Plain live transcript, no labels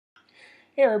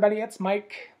Hey everybody, it's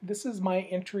Mike. This is my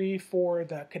entry for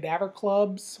the Cadaver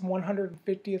Club's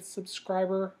 150th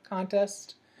subscriber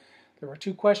contest. There were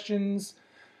two questions.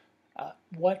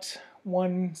 What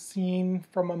one scene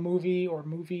from a movie or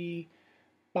movie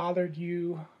bothered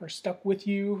you or stuck with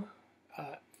you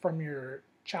from your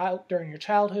during your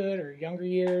childhood or younger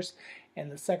years? And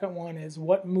the second one is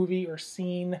what movie or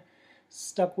scene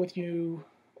stuck with you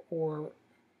or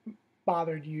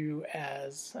bothered you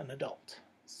as an adult?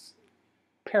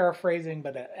 Paraphrasing,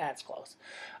 but that's close.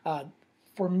 Uh,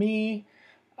 for me,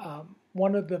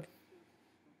 one of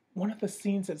the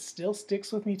scenes that still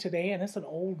sticks with me today, and it's an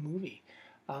old movie.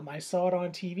 I saw it on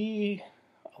TV,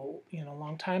 a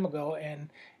long time ago, and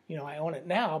I own it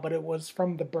now. But it was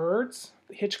from The Birds,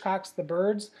 Hitchcock's The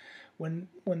Birds, when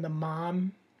the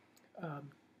mom,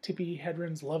 Tippi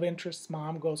Hedren's love interest's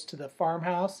mom, goes to the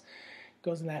farmhouse,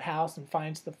 goes in that house and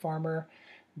finds the farmer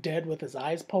dead with his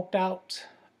eyes poked out.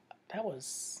 That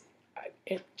was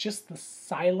it. Just the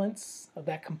silence of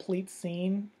that complete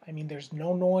scene. I mean, there's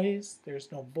no noise,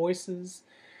 there's no voices.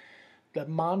 The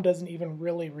mom doesn't even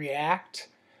really react.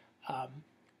 Um,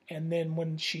 and then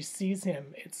when she sees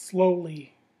him, it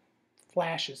slowly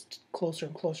flashes closer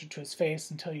and closer to his face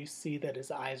until you see that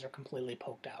his eyes are completely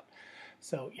poked out.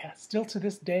 So yeah, still to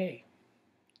this day,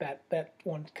 that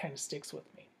one kind of sticks with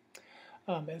me.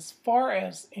 As far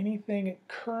as anything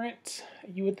current,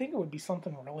 you would think it would be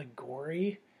something really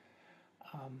gory.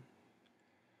 Um,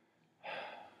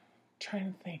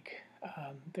 Trying to think.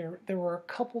 There were a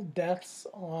couple deaths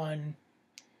on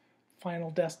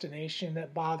Final Destination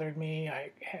that bothered me.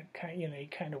 I had you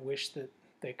kind of wish that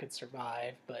they could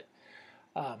survive, but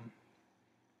um,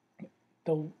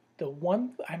 the the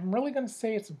one I'm really going to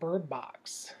say it's Bird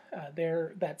Box.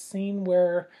 That scene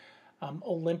where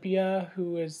Olympia,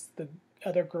 who is the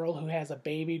other girl who has a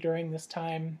baby during this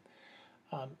time,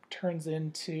 turns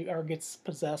into or gets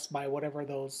possessed by whatever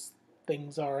those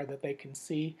things are that they can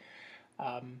see.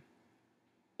 Um,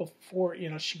 Before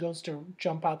she goes to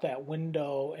jump out that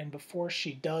window, and before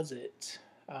she does it,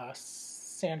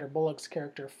 Sandra Bullock's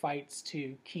character fights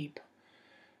to keep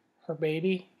her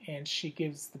baby, and she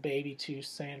gives the baby to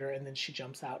Sandra, and then she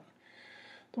jumps out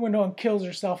the window and kills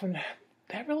herself. And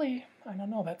that really, I don't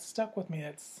know, that stuck with me.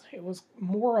 It was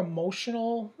more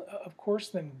emotional, of course,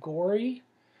 than gory.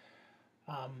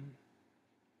 Um,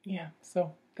 yeah,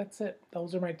 so that's it.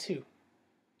 Those are my two.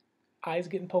 Eyes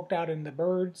getting poked out in The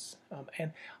Birds,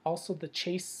 and also the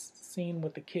chase scene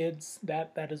with the kids.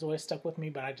 That has always stuck with me,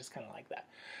 but I just kind of like that.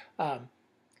 Um,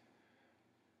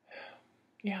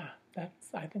 yeah,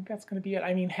 I think that's going to be it.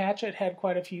 I mean, Hatchet had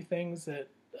quite a few things that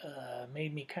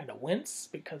made me kind of wince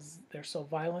because they're so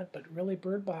violent, but really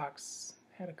Bird Box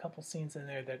had a couple scenes in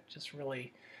there that just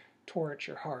really tore at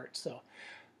your heart. So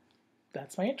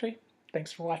that's my entry.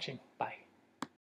 Thanks for watching. Bye.